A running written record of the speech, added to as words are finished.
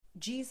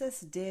Jesus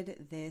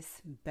did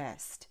this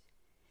best.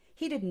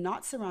 He did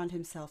not surround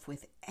himself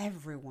with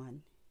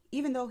everyone.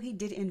 Even though he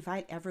did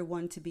invite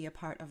everyone to be a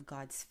part of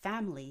God's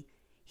family,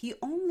 he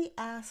only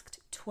asked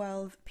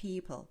 12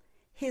 people,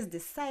 his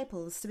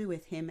disciples, to be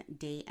with him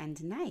day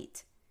and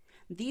night.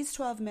 These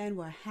 12 men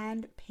were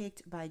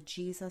handpicked by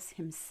Jesus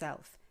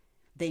himself.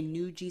 They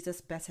knew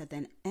Jesus better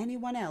than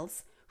anyone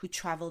else who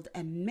traveled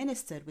and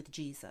ministered with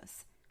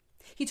Jesus.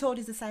 He told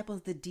his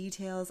disciples the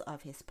details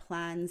of his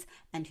plans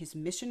and his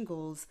mission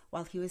goals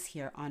while he was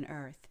here on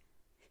earth.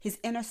 His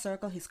inner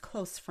circle, his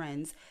close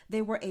friends,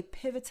 they were a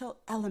pivotal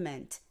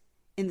element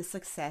in the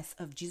success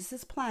of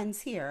Jesus'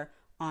 plans here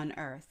on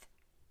earth.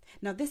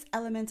 Now, this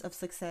element of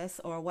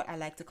success, or what I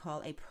like to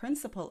call a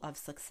principle of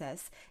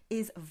success,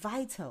 is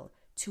vital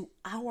to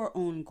our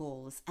own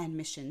goals and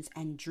missions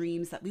and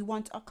dreams that we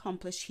want to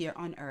accomplish here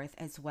on earth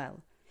as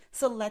well.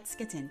 So let's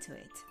get into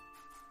it.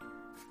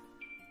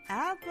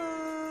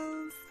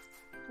 Apples!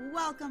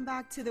 Welcome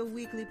back to the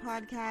weekly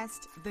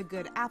podcast, The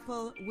Good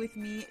Apple, with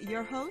me,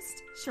 your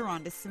host,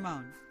 Sharonda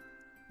Simone.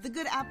 The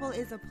Good Apple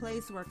is a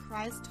place where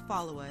Christ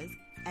followers,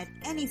 at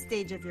any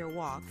stage of your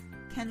walk,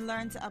 can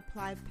learn to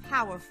apply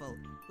powerful,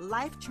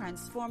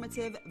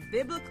 life-transformative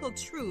biblical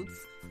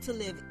truths to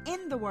live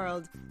in the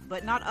world,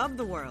 but not of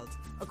the world,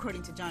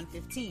 according to John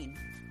 15.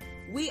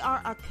 We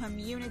are a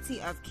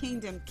community of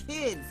kingdom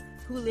kids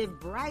who live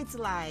bright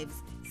lives,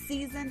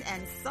 seasoned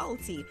and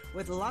salty,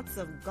 with lots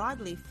of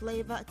godly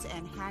flavor to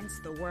enhance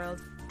the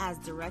world as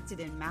directed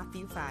in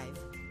Matthew 5.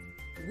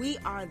 We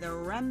are the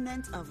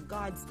remnant of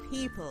God's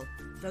people,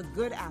 the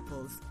good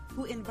apples,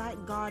 who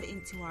invite God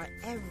into our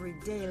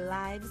everyday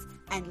lives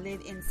and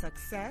live in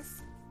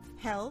success,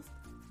 health,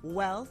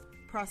 wealth,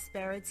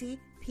 prosperity,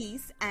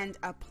 peace, and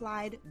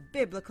applied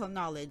biblical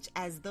knowledge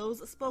as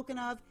those spoken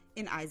of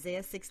in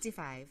Isaiah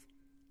 65.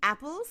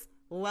 Apples,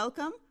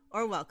 welcome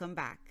or welcome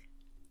back.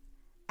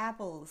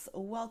 Apples,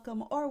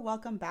 welcome or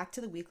welcome back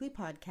to the weekly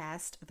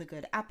podcast, The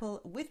Good Apple,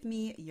 with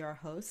me, your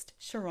host,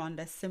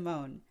 Sharonda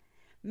Simone.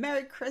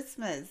 Merry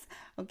Christmas.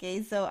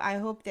 Okay, so I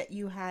hope that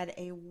you had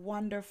a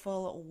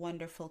wonderful,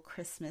 wonderful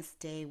Christmas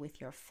day with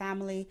your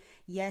family.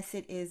 Yes,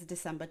 it is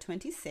December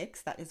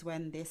 26th. That is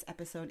when this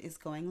episode is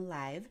going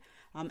live.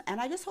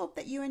 And I just hope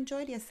that you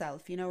enjoyed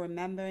yourself,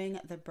 remembering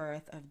the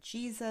birth of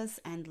Jesus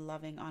and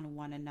loving on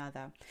one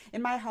another.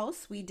 In my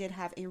house, we did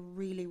have a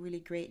really, really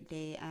great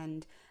day.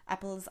 And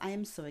Apples, I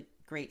am so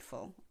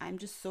grateful. I'm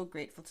just so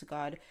grateful to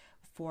God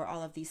for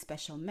all of these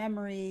special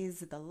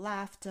memories, the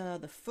laughter,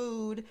 the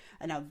food.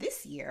 And now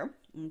this year,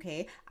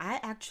 okay, I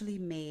actually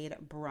made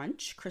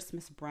brunch,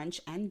 Christmas brunch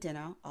and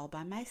dinner all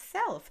by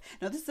myself.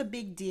 Now this is a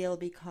big deal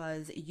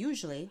because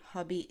usually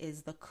hubby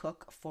is the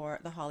cook for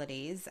the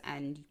holidays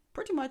and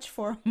pretty much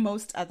for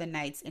most other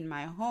nights in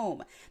my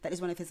home. That is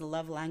one of his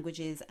love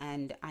languages,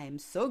 and I am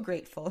so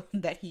grateful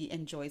that he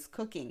enjoys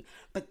cooking.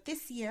 But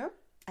this year,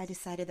 I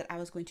decided that I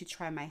was going to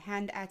try my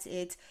hand at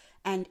it,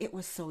 and it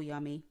was so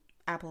yummy.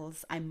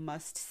 Apples, I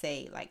must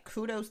say,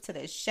 kudos to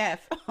the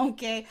chef.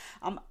 Okay,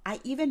 I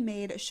even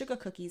made sugar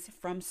cookies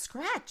from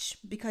scratch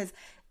because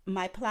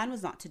my plan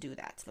was not to do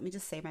that. Let me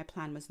just say my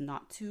plan was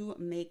not to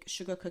make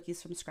sugar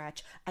cookies from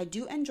scratch. I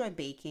do enjoy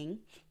baking.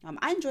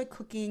 I enjoy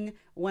cooking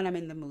when I'm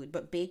in the mood,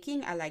 but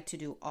baking I like to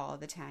do all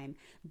the time.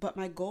 But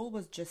my goal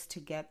was just to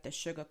get the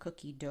sugar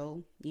cookie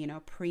dough,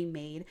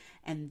 pre-made,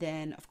 and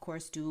then of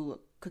course do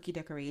cookie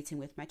decorating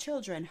with my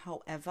children.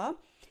 However,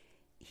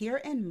 here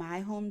in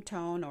my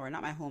hometown, or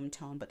not my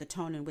hometown, but the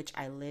town in which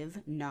I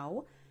live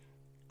now,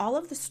 all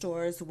of the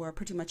stores were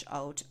pretty much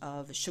out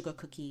of sugar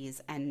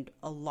cookies and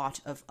a lot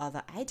of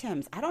other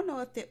items. I don't know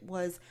if it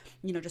was,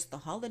 just the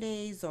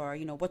holidays or,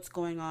 what's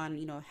going on,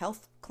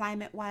 health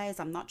climate wise.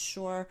 I'm not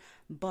sure.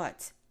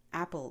 But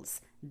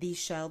Apples, these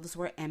shelves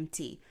were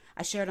empty.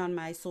 I shared on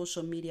my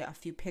social media a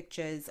few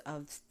pictures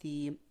of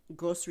the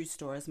grocery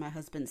stores. My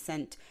husband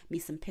sent me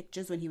some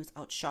pictures when he was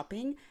out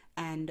shopping,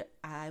 and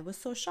I was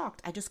so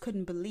shocked. I just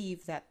couldn't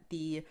believe that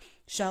the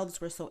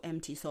shelves were so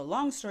empty. So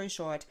long story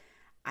short,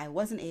 I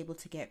wasn't able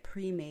to get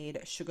pre-made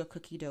sugar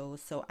cookie dough,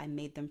 so I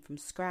made them from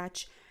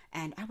scratch,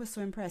 and I was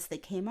so impressed. They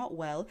came out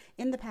well.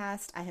 In the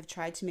past, I have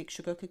tried to make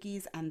sugar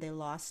cookies and they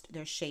lost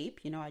their shape.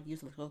 I'd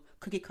use little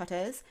cookie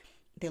cutters.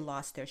 They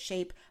lost their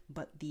shape,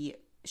 but the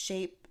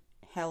shape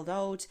held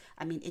out.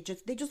 I mean,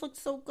 they just looked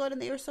so good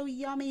and they were so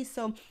yummy.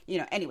 So,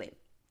 anyway.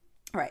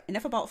 All right,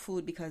 enough about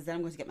food because then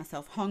I'm going to get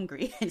myself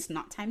hungry. It's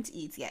not time to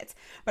eat yet.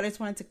 But I just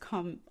wanted to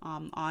come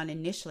on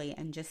initially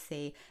and just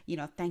say,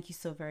 thank you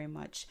so very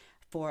much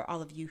for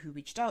all of you who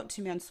reached out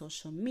to me on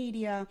social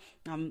media,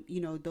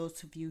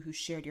 those of you who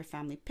shared your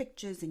family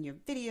pictures and your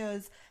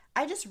videos.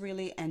 I just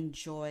really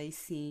enjoy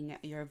seeing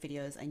your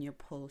videos and your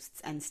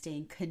posts and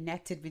staying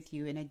connected with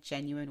you in a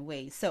genuine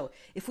way. So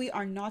if we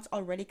are not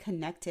already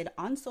connected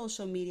on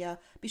social media,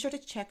 be sure to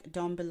check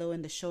down below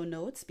in the show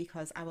notes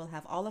because I will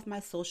have all of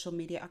my social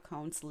media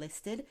accounts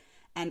listed.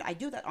 And I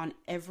do that on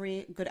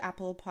every Good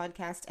Apple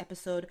podcast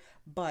episode,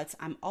 but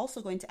I'm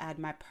also going to add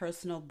my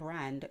personal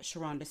brand,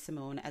 Sharonda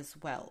Simone, as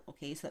well,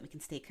 okay, so that we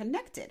can stay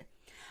connected.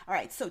 All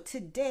right, so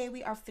today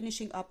we are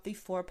finishing up the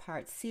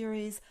 4-part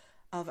series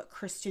of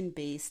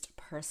Christian-based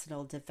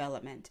personal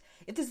development.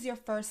 If this is your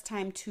first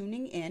time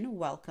tuning in,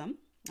 welcome.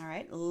 All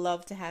right,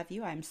 love to have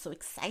you. I'm so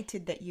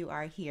excited that you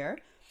are here.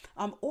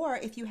 Or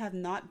if you have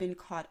not been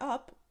caught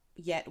up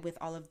yet with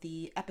all of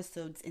the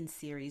episodes in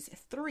series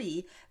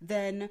 3,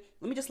 then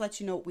let me just let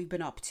you know what we've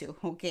been up to.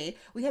 Okay,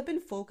 we have been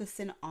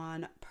focusing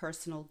on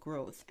personal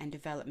growth and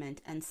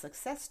development and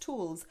success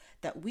tools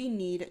that we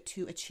need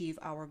to achieve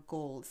our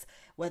goals,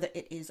 whether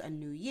it is a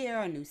new year,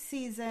 a new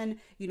season,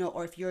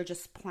 or if you're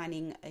just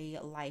planning a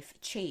life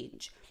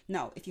change.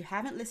 Now, if you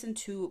haven't listened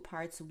to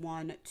parts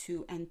 1,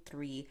 2, and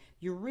 3,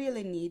 you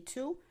really need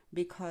to,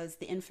 because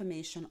the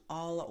information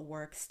all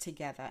works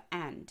together,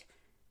 and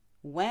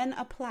when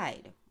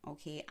applied,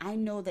 okay, I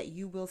know that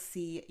you will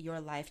see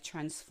your life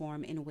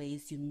transform in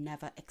ways you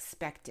never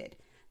expected.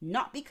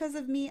 Not because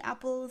of me,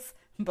 apples,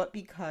 but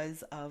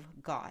because of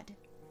God.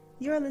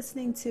 You're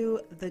listening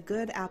to the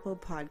Good Apple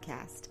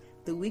Podcast,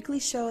 the weekly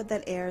show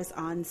that airs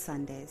on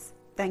Sundays.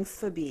 Thanks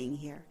for being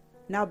here.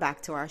 Now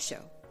back to our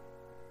show.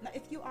 Now,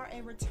 if you are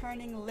a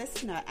returning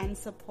listener and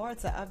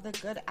supporter of the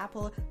Good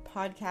Apple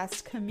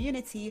Podcast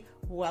community,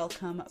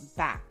 welcome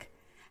back.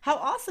 How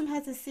awesome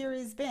has this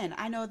series been?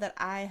 I know that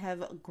I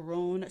have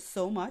grown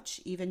so much,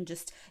 even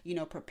just,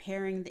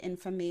 preparing the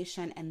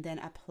information and then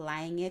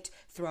applying it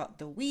throughout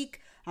the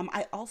week.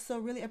 I also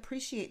really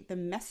appreciate the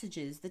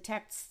messages, the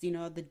texts, the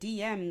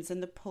DMs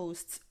and the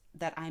posts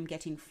that I'm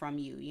getting from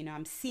you.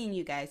 I'm seeing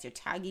you guys, you're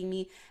tagging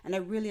me, and I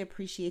really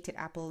appreciate it,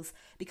 apples,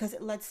 because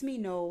it lets me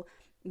know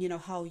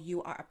how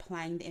you are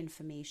applying the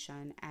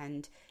information,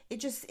 and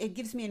it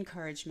gives me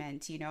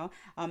encouragement,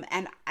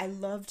 and I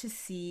love to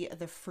see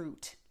the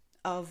fruit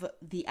of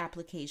the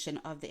application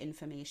of the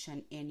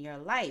information in your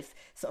life.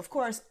 So of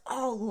course,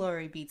 all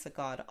glory be to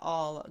God,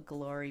 all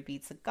glory be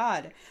to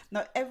God.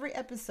 Now, every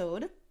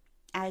episode,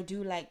 I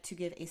do like to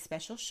give a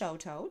special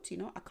shout out,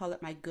 I call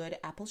it my Good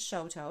Apple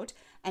shout out,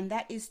 and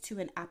that is to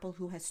an apple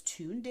who has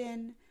tuned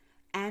in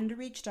and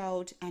reached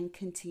out and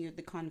continued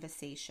the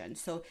conversation.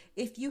 So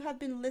if you have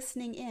been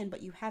listening in,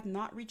 but you have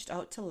not reached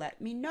out to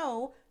let me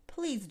know,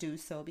 please do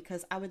so,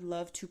 because I would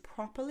love to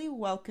properly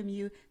welcome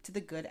you to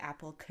the Good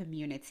Apple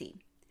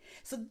community.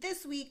 So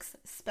this week's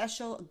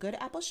special Good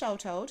Apple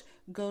shout out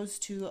goes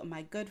to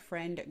my good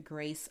friend,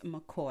 Grace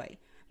McCoy.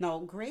 Now,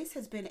 Grace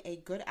has been a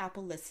Good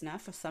Apple listener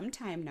for some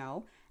time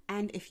now,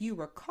 and if you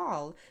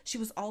recall, she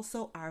was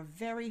also our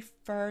very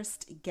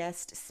first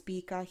guest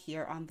speaker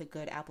here on the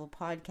Good Apple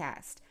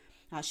podcast.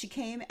 She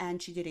came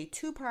and she did a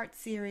 2-part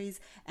series,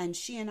 and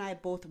she and I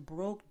both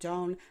broke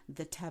down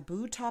the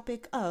taboo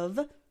topic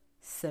of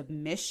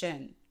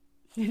submission.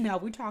 Now,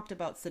 we talked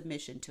about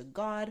submission to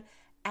God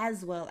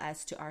as well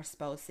as to our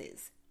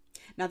spouses.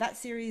 Now, that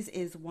series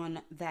is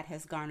one that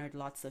has garnered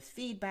lots of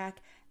feedback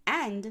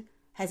and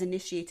has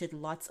initiated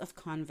lots of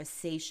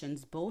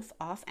conversations, both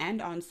off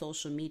and on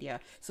social media.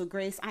 So,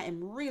 Grace, I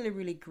am really,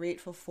 really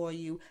grateful for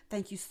you.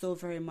 Thank you so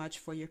very much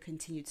for your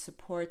continued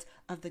support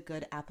of the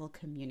Good Apple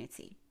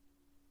community.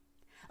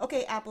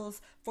 Okay,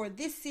 apples, for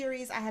this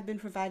series, I have been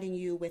providing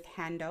you with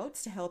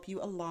handouts to help you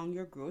along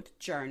your growth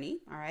journey,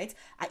 all right?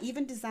 I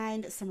even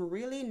designed some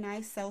really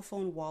nice cell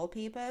phone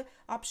wallpaper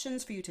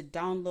options for you to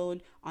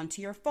download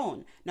onto your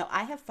phone. Now,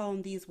 I have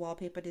found these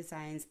wallpaper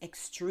designs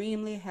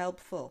extremely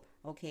helpful,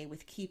 okay,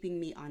 with keeping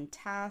me on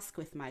task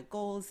with my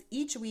goals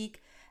each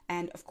week.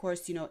 And of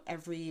course,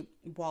 every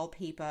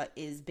wallpaper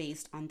is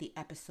based on the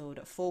episode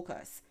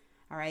focus,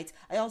 all right?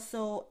 I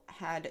also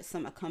had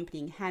some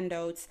accompanying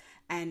handouts,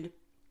 and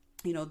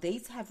they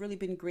have really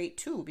been great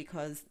too,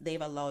 because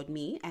they've allowed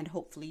me, and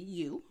hopefully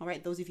you, all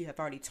right, those of you have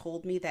already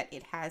told me that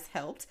it has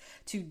helped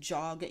to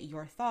jog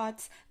your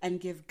thoughts and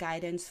give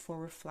guidance for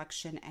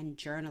reflection and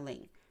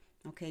journaling.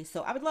 Okay,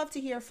 so I would love to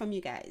hear from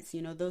you guys.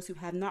 Those who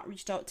have not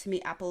reached out to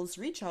me, apples,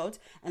 reach out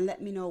and let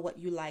me know what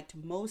you liked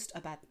most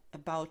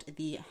about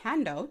the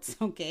handouts.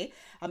 Okay,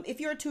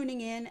 if you're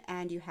tuning in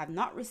and you have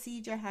not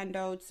received your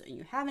handouts and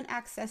you haven't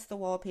accessed the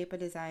wallpaper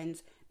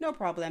designs, no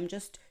problem.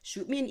 Just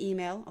shoot me an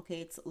email. Okay,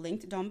 it's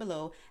linked down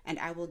below, and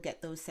I will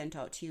get those sent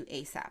out to you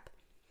ASAP.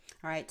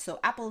 All right,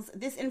 so apples,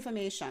 this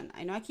information,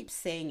 I know I keep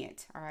saying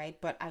it, all right,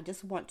 but I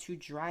just want to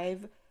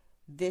drive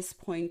this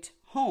point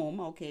home,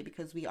 okay,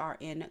 because we are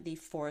in the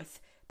 4th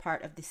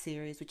part of the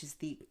series, which is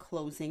the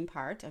closing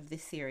part of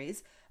this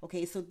series.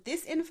 Okay, so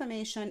this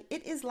information,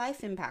 it is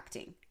life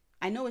impacting.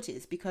 I know it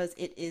is, because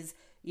it is,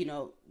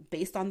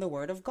 based on the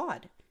word of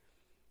God.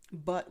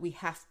 But we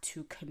have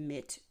to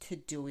commit to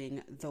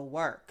doing the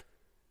work.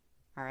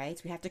 All right,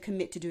 we have to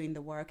commit to doing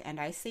the work, and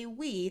I say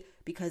we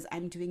because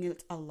I'm doing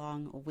it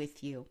along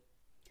with you.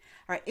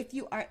 All right, if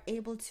you are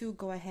able to,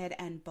 go ahead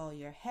and bow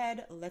your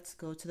head. Let's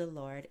go to the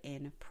Lord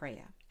in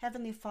prayer.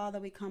 Heavenly Father,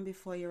 we come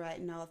before you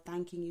right now,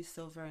 thanking you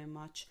so very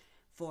much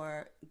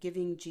for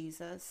giving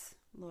Jesus.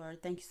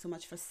 Lord, thank you so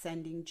much for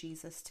sending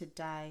Jesus to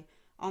die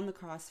on the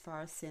cross for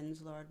our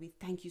sins, Lord. We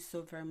thank you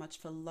so very much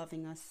for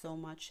loving us so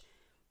much,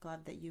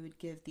 God, that you would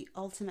give the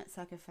ultimate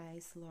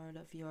sacrifice, Lord,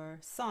 of your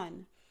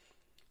Son.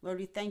 Lord,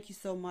 we thank you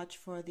so much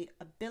for the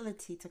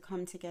ability to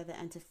come together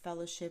and to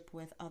fellowship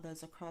with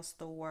others across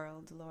the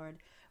world, Lord.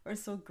 we're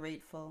so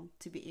grateful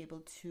to be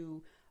able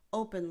to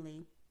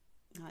openly,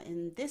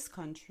 in this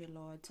country,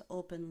 Lord, to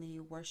openly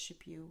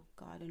worship you,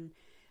 God. And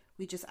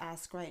we just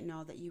ask right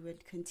now that you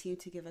would continue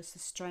to give us the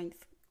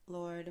strength,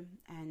 Lord,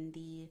 and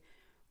the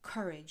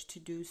courage to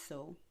do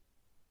so.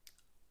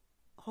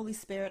 Holy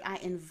Spirit, I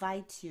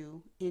invite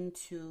you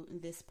into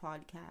this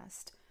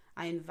podcast.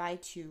 I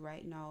invite you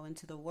right now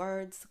into the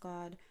words,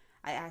 God.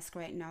 I ask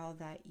right now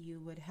that you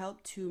would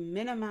help to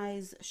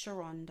minimize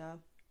Sharonda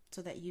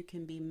so that you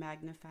can be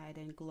magnified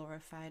and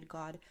glorified,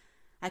 God.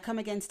 I come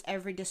against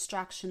every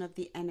distraction of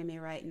the enemy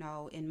right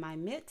now in my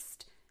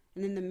midst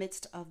and in the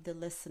midst of the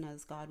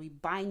listeners, God. We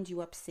bind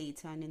you up,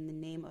 Satan, in the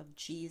name of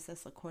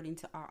Jesus, according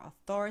to our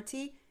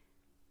authority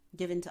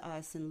given to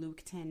us in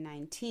Luke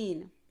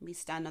 10:19. We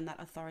stand on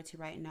that authority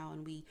right now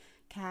and we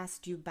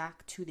cast you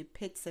back to the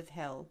pits of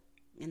hell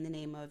in the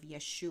name of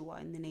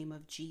Yeshua, in the name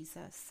of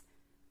Jesus.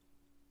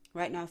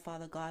 Right now,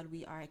 Father God,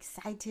 we are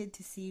excited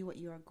to see what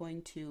you are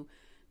going to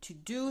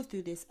do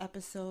through this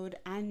episode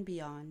and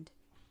beyond.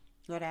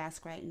 Lord, I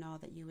ask right now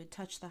that you would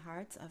touch the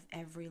hearts of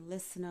every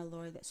listener,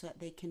 Lord, so that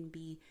they can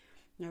be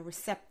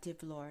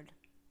receptive, Lord,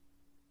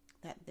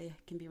 that they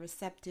can be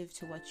receptive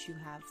to what you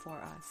have for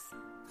us.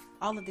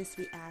 All of this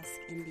we ask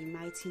in the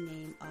mighty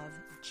name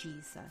of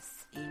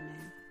Jesus.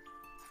 Amen.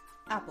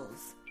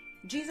 Apples.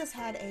 Jesus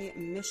had a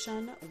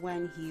mission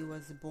when he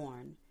was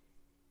born.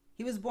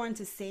 He was born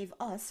to save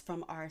us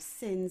from our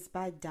sins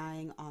by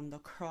dying on the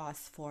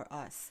cross for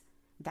us.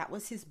 That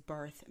was his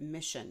birth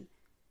mission.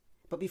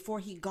 But before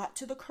he got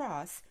to the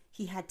cross,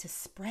 he had to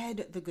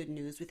spread the good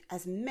news with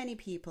as many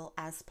people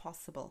as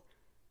possible.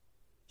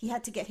 He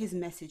had to get his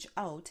message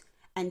out,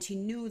 and he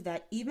knew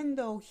that even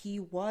though he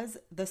was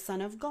the Son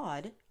of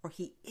God, or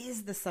he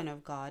is the Son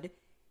of God,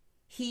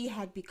 he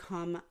had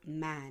become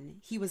man.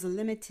 He was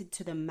limited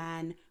to the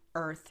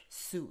man-earth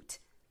suit.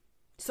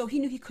 So he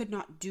knew he could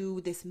not do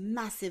this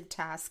massive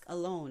task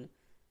alone.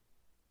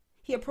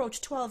 He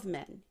approached 12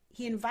 men.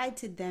 He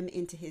invited them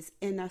into his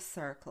inner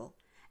circle,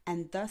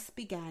 and thus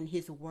began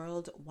his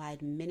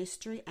worldwide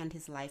ministry and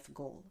his life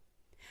goal.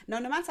 Now,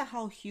 no matter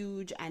how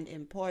huge and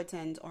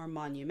important or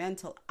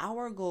monumental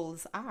our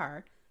goals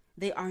are,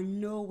 they are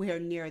nowhere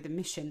near the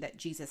mission that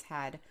Jesus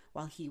had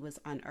while he was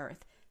on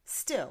earth.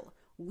 Still,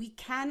 we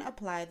can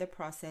apply the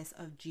process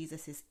of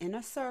Jesus's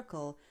inner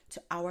circle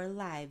to our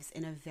lives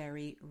in a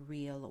very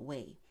real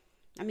way.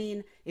 I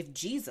mean, if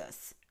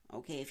Jesus,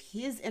 if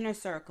his inner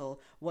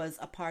circle was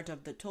a part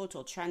of the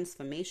total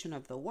transformation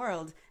of the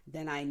world,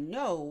 then I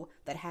know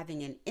that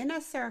having an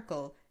inner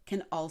circle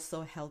can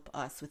also help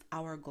us with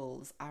our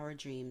goals, our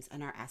dreams,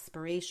 and our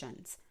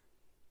aspirations.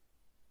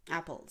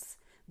 Apples.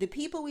 The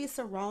people we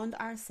surround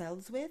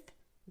ourselves with,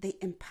 they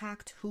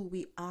impact who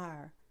we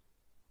are,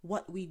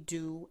 what we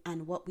do,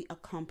 and what we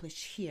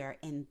accomplish here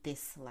in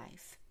this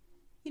life.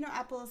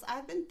 Apples,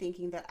 I've been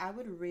thinking that I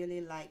would really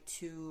like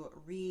to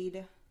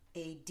read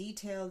a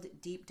detailed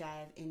deep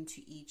dive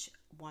into each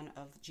one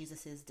of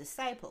Jesus's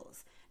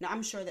disciples. Now,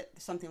 I'm sure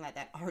that something like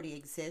that already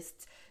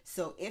exists.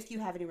 So if you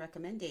have any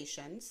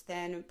recommendations,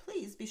 then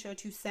please be sure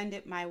to send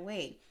it my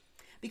way.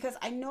 Because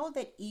I know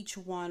that each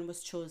one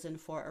was chosen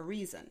for a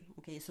reason.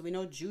 So we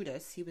know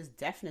Judas, he was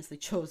definitely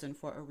chosen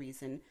for a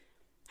reason.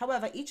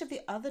 However, each of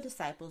the other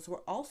disciples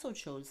were also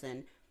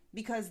chosen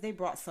because they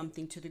brought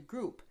something to the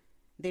group.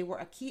 They were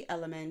a key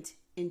element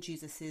in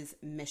Jesus's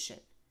mission.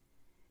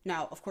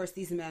 Now, of course,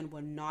 these men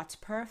were not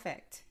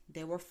perfect.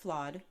 They were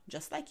flawed,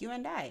 just like you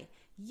and I.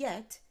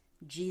 Yet,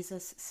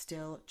 Jesus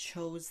still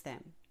chose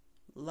them,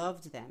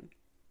 loved them,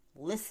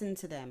 listened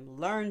to them,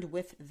 learned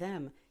with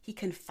them. He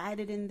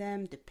confided in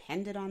them,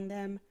 depended on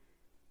them.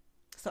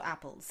 So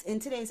apples, in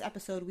today's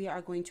episode, we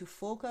are going to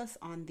focus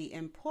on the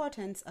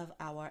importance of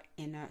our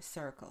inner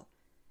circle.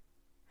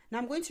 Now,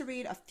 I'm going to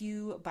read a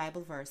few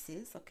Bible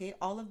verses,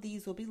 All of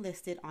these will be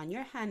listed on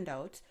your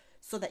handout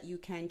so that you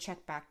can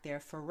check back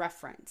there for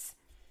reference.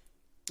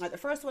 The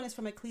first one is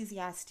from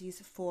Ecclesiastes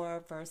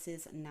 4,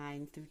 verses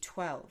 9 through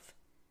 12.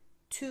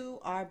 2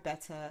 are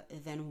better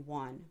than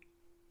 1,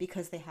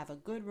 because they have a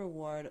good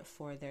reward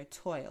for their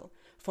toil.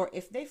 For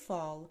if they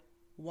fall,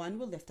 one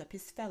will lift up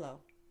his fellow.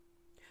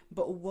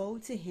 But woe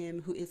to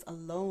him who is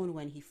alone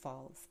when he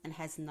falls, and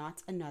has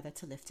not another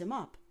to lift him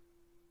up.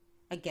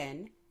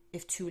 Again,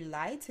 if 2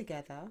 lie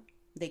together,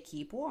 they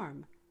keep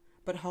warm.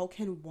 But how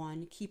can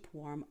one keep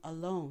warm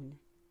alone?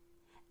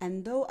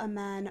 And though a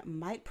man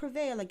might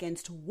prevail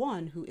against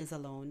one who is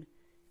alone,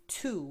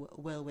 2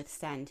 will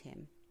withstand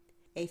him.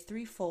 A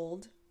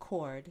threefold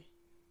cord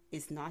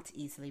is not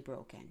easily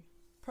broken.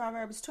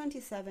 Proverbs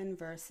 27,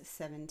 verse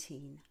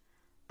 17.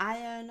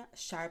 Iron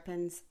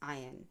sharpens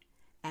iron,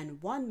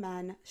 and one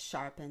man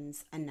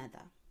sharpens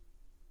another.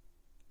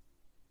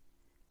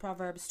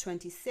 Proverbs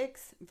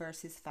 26,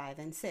 verses 5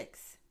 and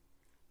 6.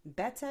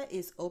 Better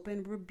is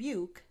open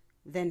rebuke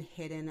than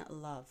hidden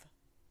love.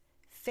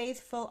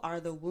 Faithful are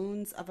the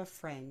wounds of a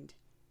friend.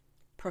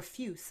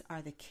 Profuse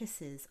are the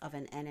kisses of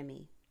an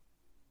enemy.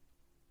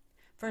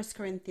 1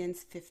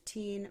 Corinthians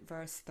 15,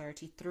 verse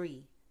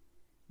 33.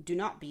 Do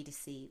not be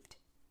deceived.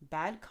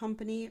 Bad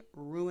company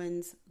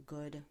ruins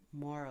good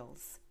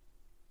morals.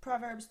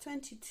 Proverbs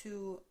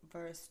 22,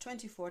 verse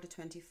 24 to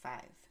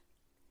 25.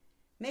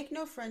 Make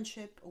no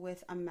friendship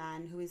with a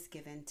man who is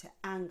given to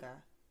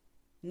anger,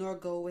 nor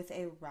go with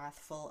a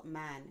wrathful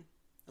man,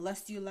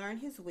 lest you learn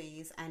his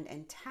ways and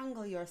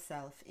entangle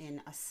yourself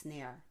in a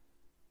snare.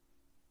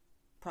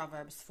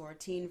 Proverbs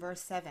 14,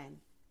 verse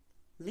 7.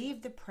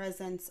 Leave the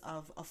presence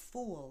of a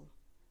fool,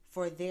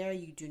 for there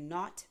you do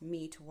not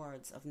meet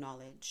words of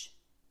knowledge.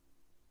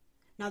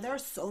 Now, there are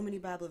so many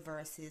Bible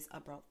verses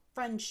about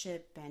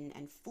friendship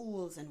and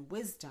fools and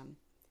wisdom.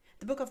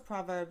 The book of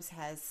Proverbs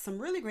has some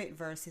really great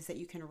verses that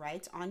you can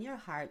write on your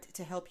heart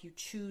to help you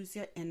choose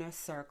your inner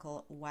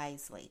circle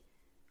wisely.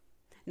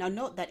 Now,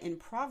 note that in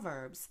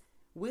Proverbs,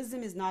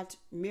 wisdom is not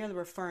merely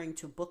referring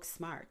to book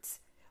smarts.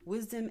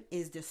 Wisdom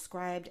is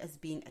described as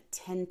being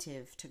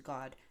attentive to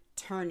God,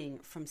 turning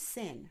from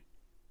sin.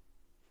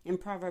 In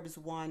Proverbs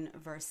 1,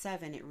 verse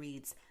 7, it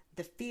reads,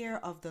 "The fear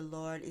of the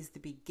Lord is the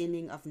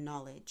beginning of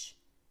knowledge.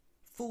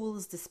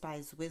 Fools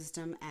despise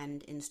wisdom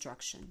and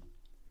instruction."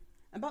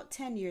 About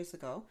 10 years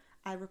ago,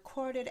 I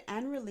recorded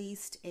and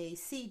released a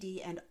CD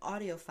and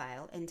audio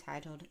file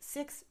entitled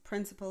 6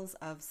 Principles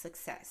of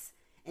Success.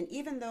 And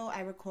even though I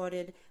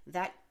recorded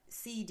that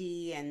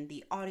CD and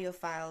the audio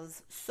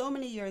files so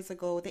many years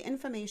ago, the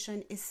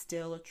information is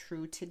still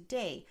true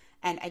today.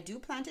 And I do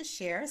plan to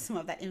share some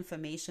of that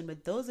information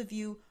with those of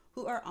you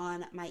who are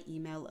on my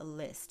email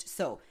list.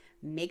 So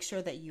make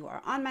sure that you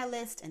are on my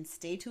list and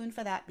stay tuned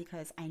for that,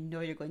 because I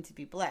know you're going to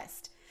be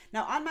blessed.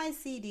 Now, on my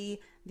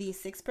CD, the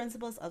 6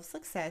 Principles of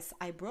Success,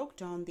 I broke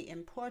down the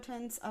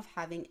importance of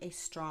having a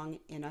strong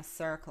inner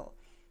circle.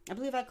 I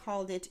believe I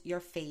called it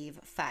your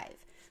Fave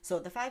 5. So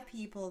the 5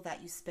 people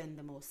that you spend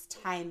the most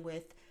time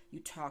with, you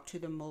talk to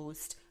the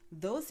most,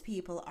 those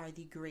people are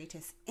the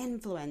greatest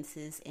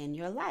influences in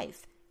your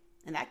life.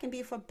 And that can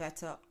be for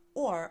better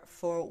or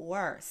for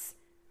worse.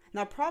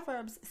 Now,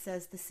 Proverbs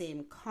says the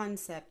same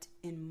concept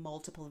in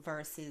multiple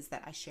verses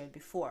that I shared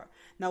before.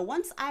 Now,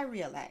 once I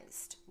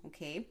realized,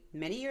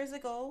 many years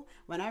ago,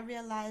 when I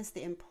realized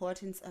the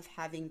importance of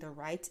having the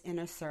right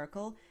inner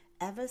circle,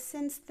 ever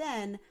since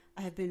then,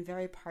 I have been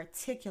very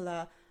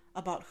particular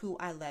about who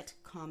I let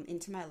come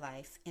into my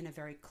life in a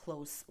very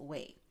close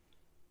way.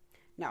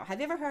 Now,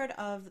 have you ever heard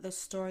of the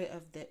story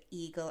of the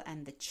eagle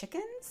and the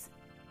chickens?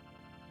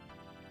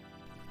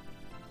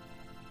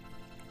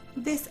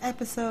 This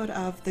episode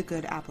of the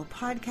Good Apple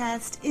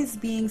Podcast is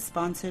being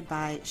sponsored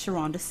by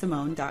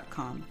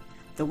SharondaSimone.com,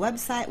 the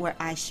website where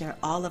I share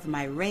all of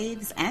my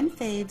raves and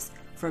faves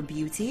for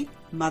beauty,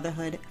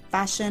 motherhood,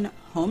 fashion,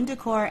 home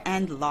decor,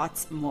 and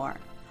lots more.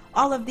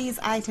 All of these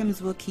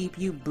items will keep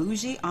you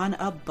bougie on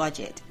a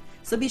budget.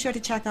 So be sure to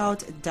check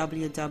out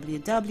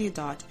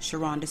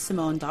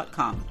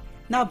www.SharondaSimone.com.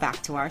 Now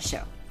back to our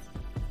show.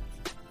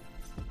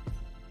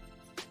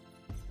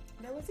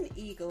 There was an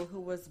eagle who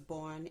was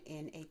born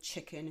in a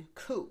chicken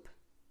coop.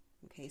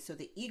 So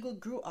the eagle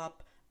grew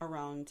up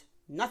around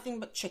nothing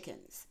but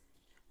chickens.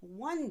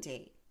 One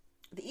day,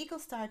 the eagle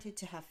started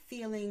to have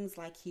feelings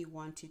like he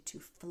wanted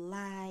to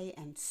fly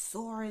and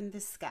soar in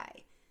the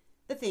sky.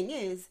 The thing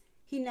is,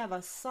 he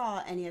never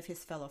saw any of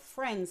his fellow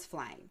friends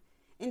flying.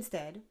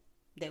 Instead,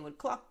 they would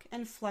cluck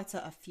and flutter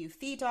a few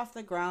feet off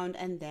the ground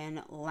and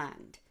then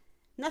land.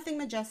 Nothing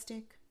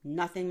majestic,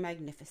 nothing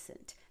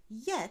magnificent.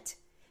 Yet,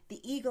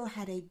 the eagle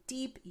had a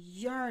deep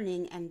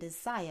yearning and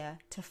desire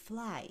to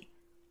fly.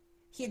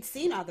 He had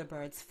seen other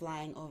birds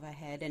flying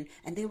overhead, and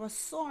they were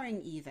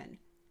soaring even,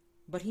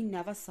 but he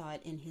never saw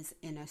it in his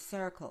inner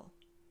circle.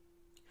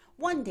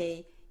 One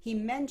day, he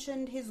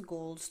mentioned his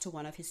goals to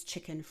one of his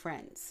chicken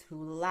friends,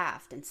 who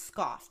laughed and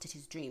scoffed at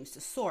his dreams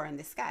to soar in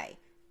the sky.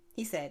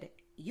 He said,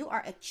 "You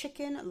are a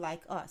chicken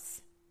like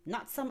us,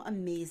 not some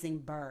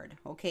amazing bird,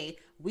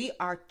 We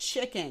are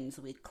chickens.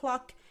 We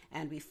cluck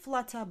and we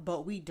flutter,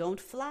 but we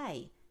don't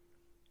fly."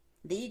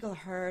 The eagle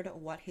heard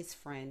what his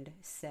friend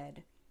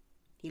said.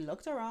 He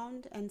looked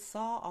around and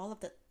saw all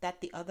of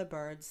that the other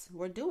birds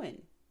were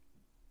doing.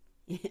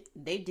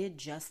 They did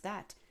just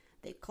that.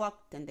 They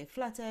clucked and they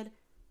fluttered,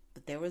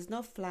 but there was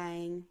no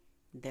flying,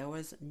 there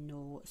was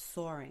no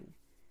soaring.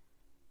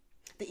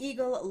 The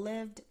eagle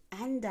lived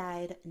and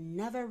died,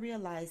 never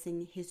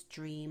realizing his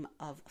dream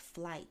of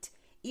flight,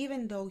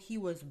 even though he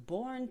was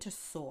born to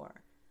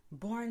soar,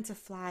 born to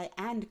fly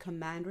and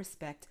command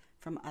respect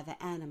from other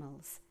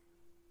animals.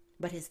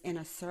 But his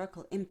inner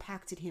circle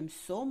impacted him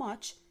so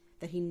much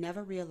that he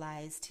never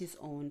realized his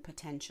own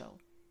potential.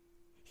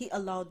 He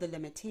allowed the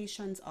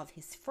limitations of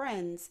his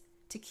friends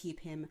to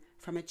keep him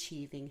from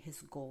achieving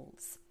his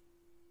goals.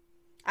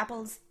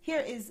 Apples,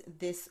 here is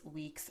this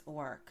week's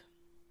work.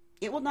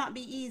 It will not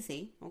be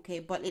easy,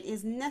 but it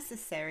is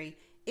necessary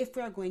if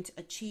we are going to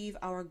achieve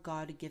our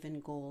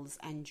God-given goals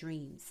and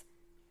dreams.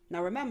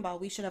 Now remember,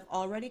 we should have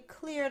already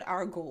cleared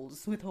our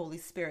goals with Holy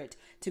Spirit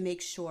to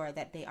make sure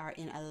that they are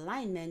in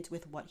alignment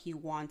with what He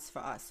wants for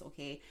us,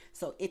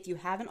 So if you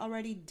haven't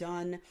already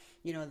done,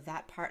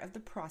 that part of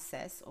the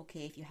process,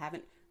 if you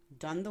haven't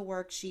done the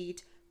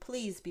worksheet,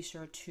 please be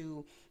sure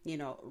to,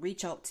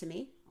 reach out to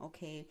me.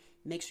 Okay.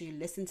 Make sure you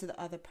listen to the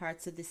other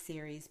parts of the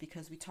series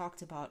because we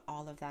talked about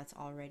all of that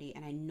already.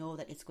 And I know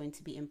that it's going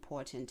to be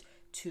important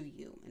to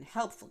you and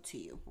helpful to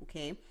you.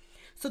 Okay.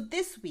 So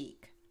this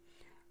week,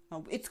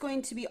 it's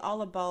going to be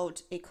all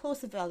about a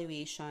close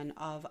evaluation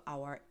of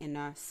our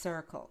inner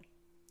circle,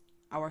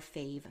 our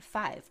fave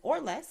 5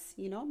 or less,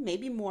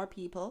 maybe more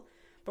people.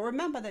 But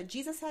remember that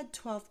Jesus had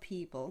 12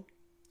 people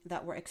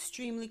that were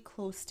extremely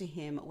close to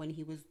him when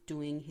he was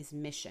doing his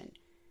mission,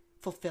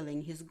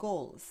 fulfilling his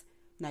goals.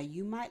 Now,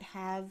 you might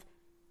have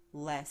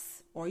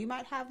less or you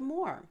might have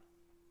more.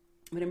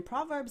 But in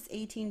Proverbs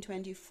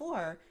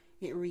 18:24,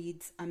 it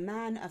reads, "A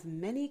man of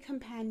many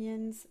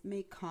companions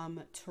may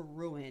come to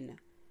ruin,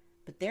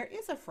 but there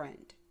is a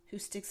friend who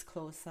sticks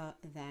closer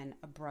than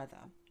a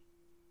brother."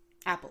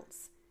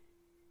 Apples.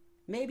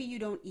 Maybe you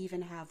don't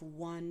even have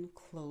one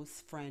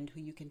close friend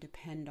who you can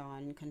depend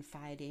on,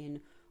 confide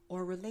in,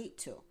 or relate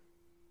to.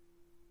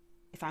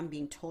 If I'm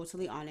being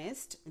totally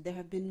honest, there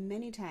have been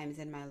many times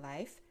in my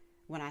life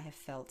when I have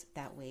felt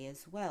that way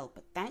as well.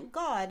 But thank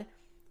God,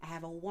 I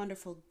have a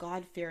wonderful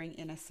God-fearing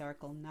inner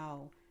circle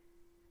now.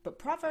 But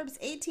Proverbs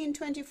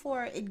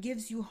 18:24, it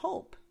gives you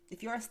hope.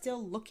 If you are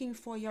still looking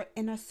for your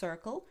inner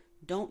circle,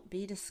 don't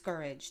be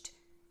discouraged.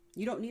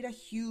 You don't need a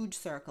huge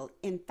circle.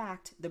 In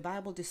fact, the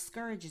Bible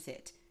discourages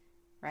it,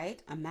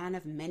 right? A man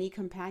of many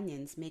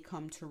companions may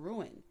come to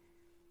ruin.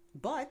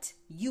 But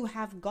you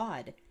have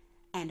God,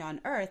 and on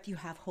earth you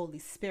have Holy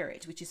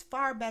Spirit, which is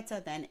far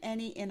better than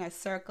any inner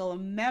circle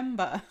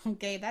member.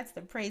 Okay, that's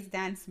the praise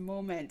dance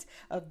moment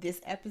of this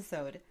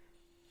episode.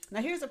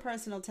 Now, here's a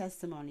personal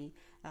testimony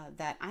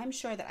that I'm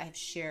sure that I've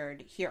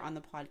shared here on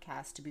the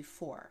podcast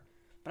before,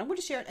 but I'm going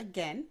to share it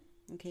again,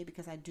 okay,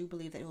 because I do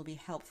believe that it will be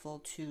helpful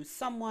to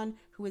someone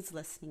who is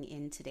listening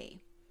in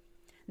today.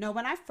 Now,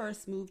 when I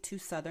first moved to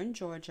southern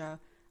Georgia,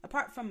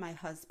 apart from my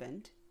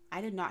husband,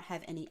 I did not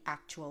have any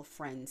actual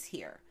friends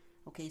here.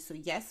 Okay, so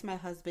yes, my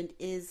husband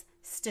is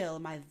still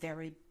my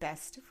very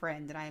best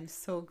friend, and I am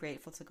so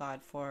grateful to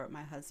God for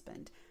my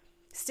husband.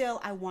 Still,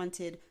 I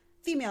wanted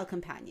female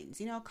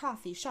companions,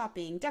 coffee,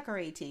 shopping,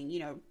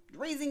 decorating,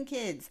 raising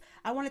kids.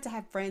 I wanted to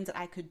have friends that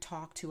I could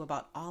talk to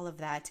about all of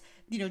that,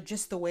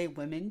 just the way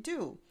women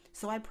do.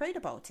 So I prayed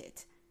about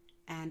it,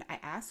 and I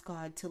asked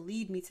God to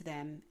lead me to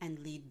them and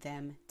lead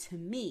them to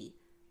me.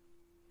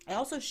 I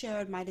also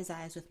shared my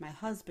desires with my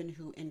husband,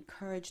 who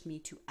encouraged me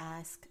to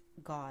ask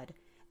God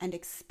and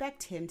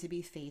expect him to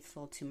be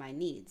faithful to my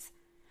needs.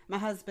 My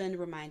husband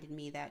reminded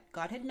me that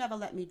God had never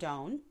let me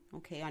down,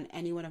 okay, on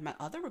any one of my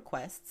other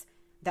requests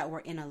that were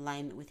in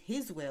alignment with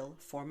his will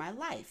for my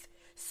life.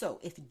 So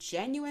if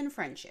genuine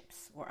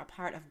friendships were a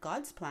part of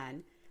God's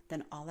plan,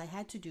 then all I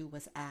had to do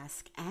was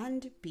ask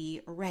and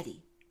be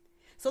ready.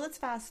 So let's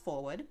fast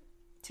forward.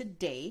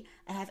 Today,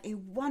 I have a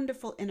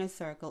wonderful inner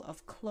circle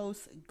of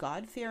close,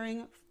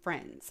 God-fearing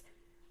friends.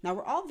 Now,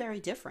 we're all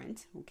very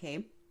different,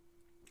 okay?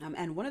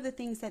 And one of the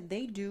things that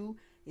they do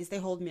is they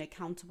hold me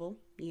accountable,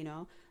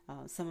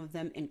 some of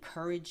them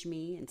encourage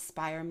me,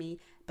 inspire me,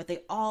 but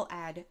they all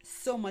add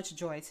so much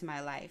joy to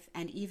my life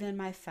and even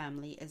my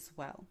family as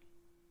well.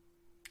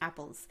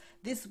 Apples.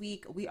 This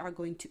week, we are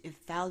going to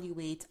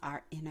evaluate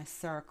our inner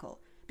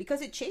circle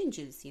because it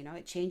changes,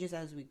 it changes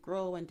as we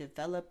grow and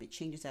develop. It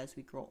changes as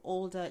we grow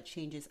older. It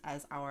changes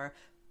as our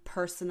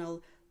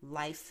personal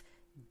life,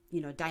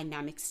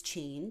 dynamics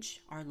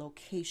change. Our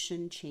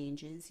location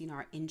changes,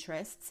 our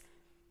interests.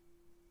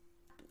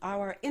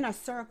 Our inner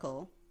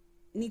circle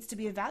needs to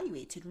be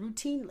evaluated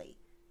routinely.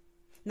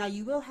 Now,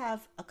 you will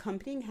have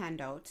accompanying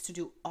handouts to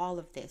do all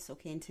of this,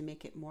 okay, and to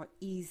make it more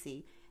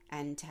easy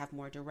and to have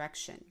more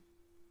direction.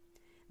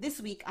 This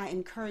week, I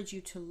encourage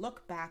you to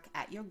look back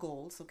at your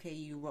goals, okay,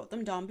 you wrote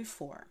them down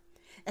before,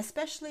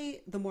 especially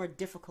the more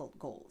difficult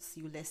goals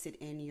you listed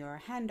in your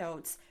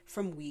handouts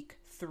from week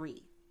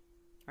 3.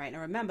 Right,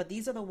 now remember,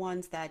 these are the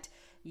ones that,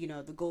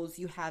 the goals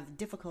you have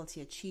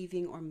difficulty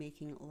achieving or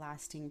making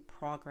lasting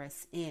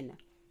progress in.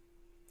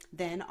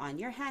 Then on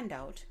your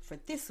handout for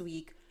this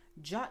week,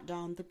 jot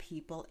down the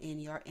people in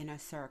your inner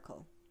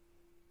circle.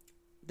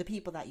 The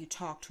people that you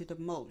talk to the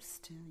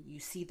most, you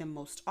see them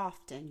most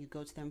often, you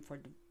go to them for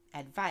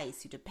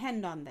advice, you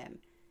depend on them.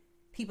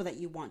 People that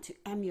you want to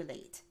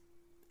emulate.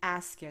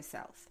 Ask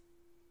yourself,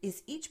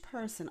 is each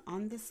person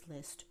on this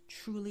list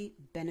truly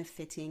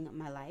benefiting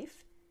my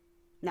life?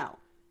 Now,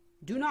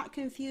 do not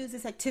confuse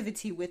this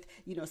activity with,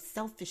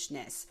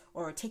 selfishness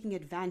or taking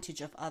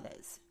advantage of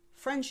others.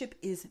 Friendship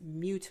is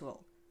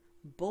mutual.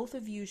 Both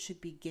of you should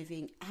be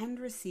giving and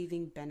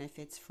receiving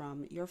benefits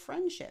from your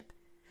friendship.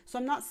 So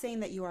I'm not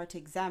saying that you are to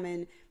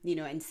examine,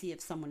 and see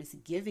if someone is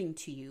giving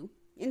to you.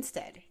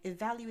 Instead,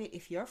 evaluate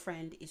if your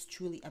friend is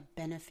truly a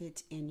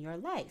benefit in your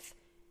life.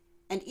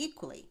 And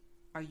equally,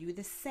 are you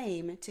the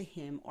same to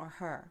him or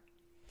her?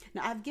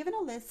 Now, I've given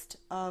a list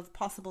of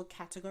possible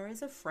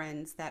categories of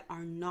friends that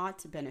are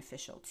not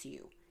beneficial to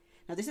you.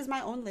 Now, this is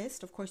my own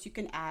list. Of course, you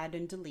can add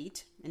and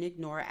delete and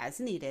ignore as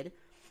needed.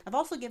 I've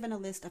also given a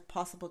list of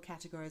possible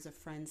categories of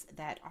friends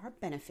that are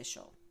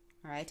beneficial.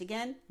 All right,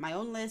 again, my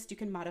own list, you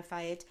can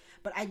modify it,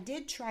 but I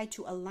did try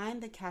to align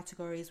the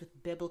categories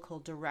with biblical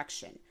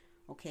direction.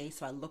 Okay,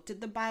 so I looked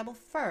at the Bible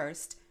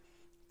first,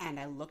 and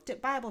I looked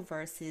at Bible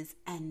verses,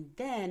 and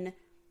then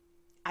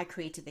I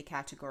created the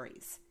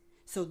categories.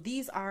 So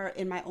these are,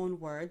 in my own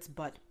words,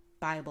 but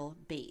Bible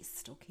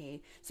based.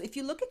 Okay, so if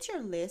you look at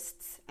your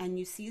lists and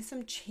you see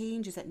some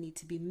changes that need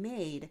to be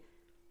made,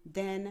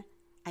 then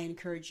I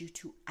encourage you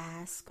to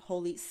ask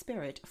Holy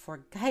Spirit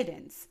for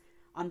guidance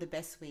on the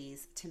best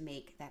ways to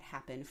make that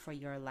happen for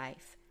your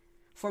life.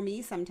 For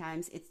me,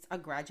 sometimes it's a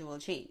gradual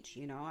change.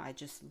 I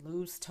just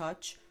lose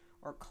touch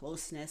or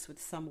closeness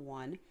with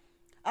someone.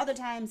 Other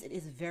times it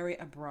is very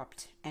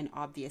abrupt and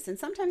obvious and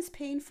sometimes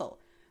painful.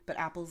 But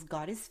Apples,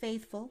 God is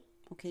faithful.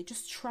 Okay,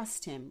 just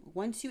trust him.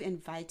 Once you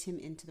invite him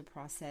into the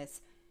process,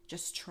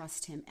 just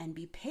trust him and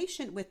be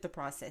patient with the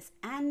process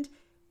and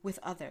with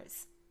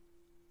others.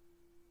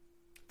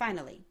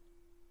 Finally,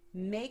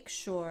 make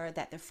sure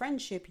that the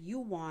friendship you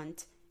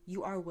want,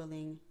 you are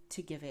willing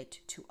to give it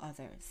to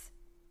others.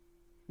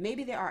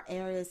 Maybe there are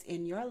areas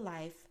in your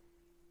life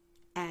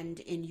and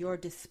in your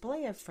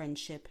display of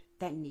friendship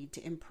that need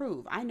to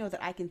improve. I know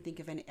that I can think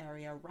of an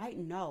area right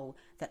now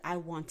that I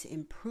want to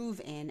improve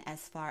in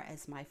as far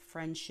as my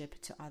friendship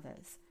to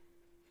others.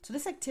 So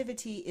this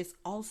activity is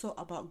also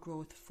about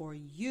growth for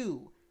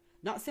you,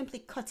 not simply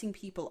cutting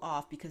people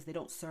off because they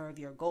don't serve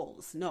your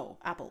goals. No,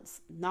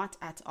 Apples, not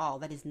at all.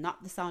 That is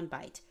not the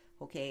soundbite,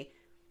 okay?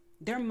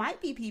 There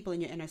might be people in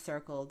your inner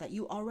circle that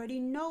you already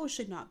know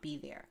should not be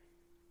there.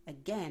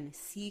 Again,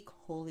 seek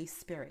Holy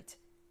Spirit.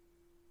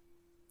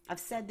 I've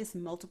said this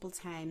multiple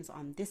times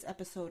on this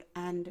episode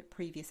and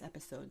previous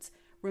episodes.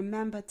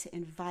 Remember to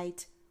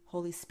invite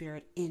Holy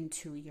Spirit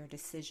into your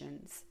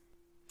decisions.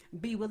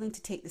 Be willing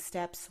to take the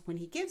steps when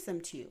he gives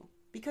them to you,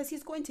 because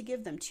he's going to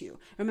give them to you.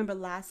 Remember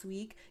last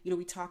week,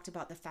 we talked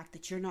about the fact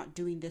that you're not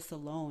doing this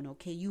alone,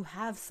 okay? You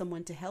have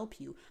someone to help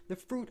you. The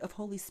fruit of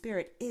Holy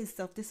Spirit is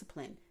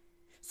self-discipline.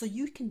 So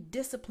you can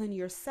discipline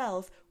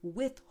yourself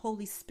with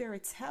Holy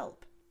Spirit's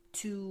help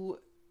to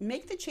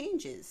make the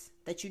changes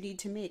that you need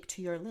to make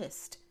to your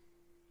list.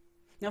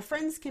 Now,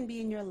 friends can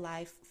be in your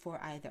life for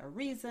either a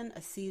reason,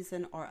 a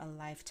season, or a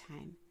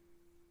lifetime.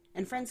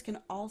 And friends can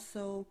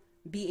also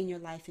be in your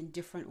life in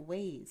different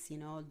ways,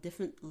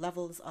 different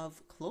levels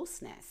of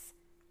closeness.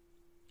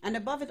 And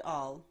above it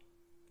all,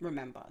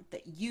 remember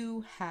that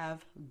you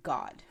have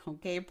God,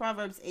 okay?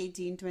 Proverbs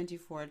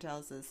 18:24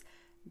 tells us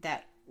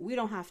that we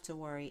don't have to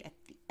worry. At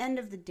the end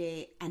of the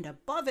day, and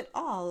above it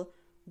all,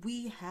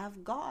 we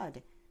have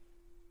God.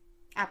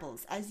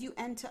 Apples, as you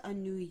enter a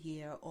new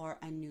year or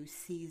a new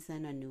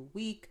season, a new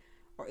week,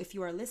 or if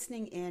you are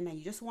listening in and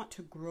you just want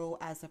to grow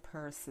as a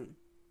person,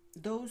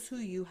 those who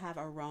you have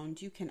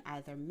around you can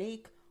either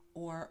make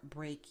or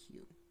break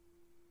you.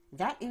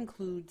 That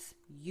includes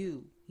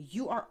you.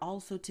 You are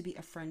also to be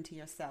a friend to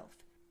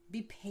yourself.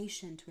 Be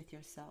patient with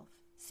yourself.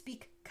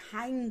 Speak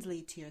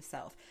kindly to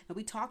yourself. And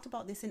we talked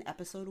about this in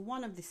episode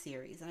 1 of the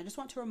series. And I just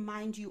want to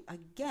remind you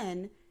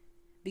again,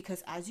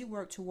 because as you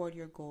work toward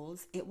your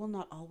goals, it will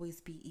not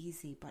always be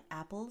easy. But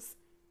Apples,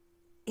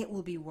 it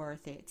will be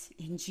worth it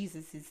in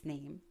Jesus'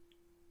 name.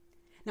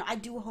 Now, I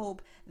do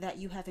hope that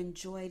you have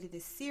enjoyed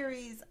this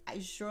series. I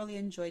surely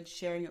enjoyed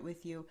sharing it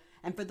with you.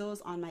 And for those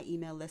on my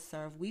email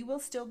listserv, we will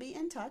still be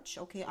in touch,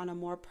 okay, on a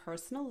more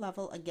personal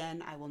level.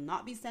 Again, I will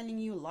not be sending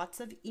you lots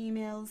of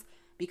emails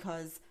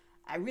because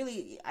I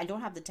don't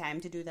have the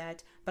time to do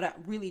that, but I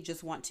really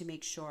just want to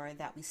make sure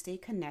that we stay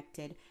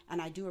connected, and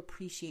I do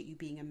appreciate you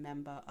being a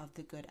member of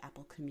the Good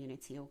Apple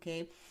community,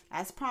 okay?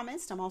 As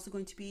promised, I'm also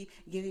going to be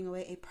giving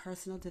away a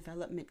personal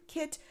development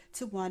kit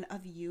to one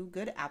of you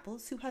Good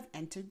Apples who have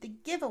entered the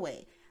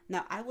giveaway.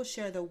 Now, I will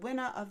share the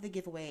winner of the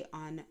giveaway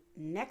on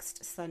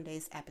next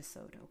Sunday's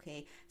episode,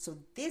 okay? So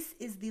this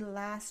is the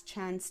last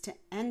chance to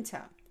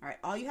enter. All right,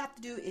 all you have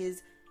to do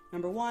is,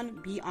 number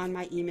 1, be on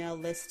my email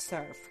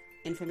listserv.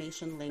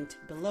 Information linked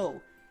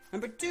below.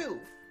 Number 2,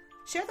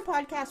 share the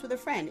podcast with a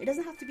friend. It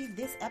doesn't have to be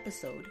this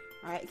episode,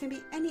 all right? It can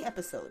be any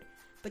episode,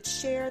 but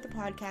share the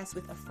podcast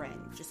with a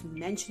friend. Just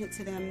mention it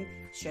to them,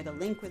 share the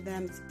link with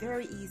them. It's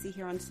very easy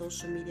here on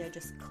social media.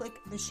 Just click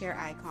the share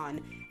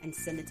icon and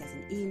send it as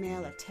an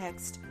email, a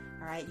text,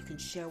 all right? You can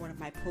share one of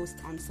my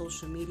posts on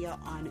social media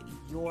on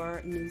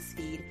your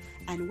newsfeed.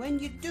 And when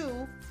you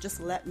do,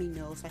 just let me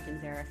know so I can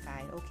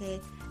verify,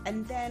 okay?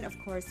 And then, of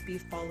course, be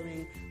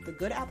following the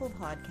Good Apple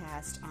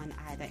podcast on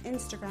either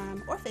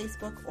Instagram or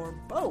Facebook or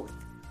both.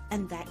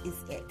 And that is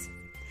it.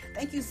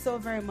 Thank you so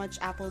very much,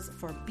 Apples,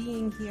 for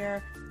being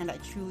here, and I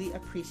truly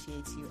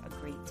appreciate you a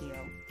great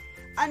deal.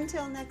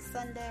 Until next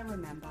Sunday,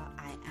 remember,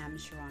 I am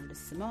Sharonda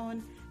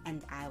Simone,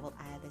 and I will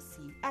either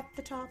see you at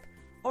the top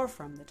or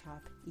from the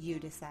top. You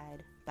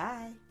decide.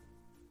 Bye.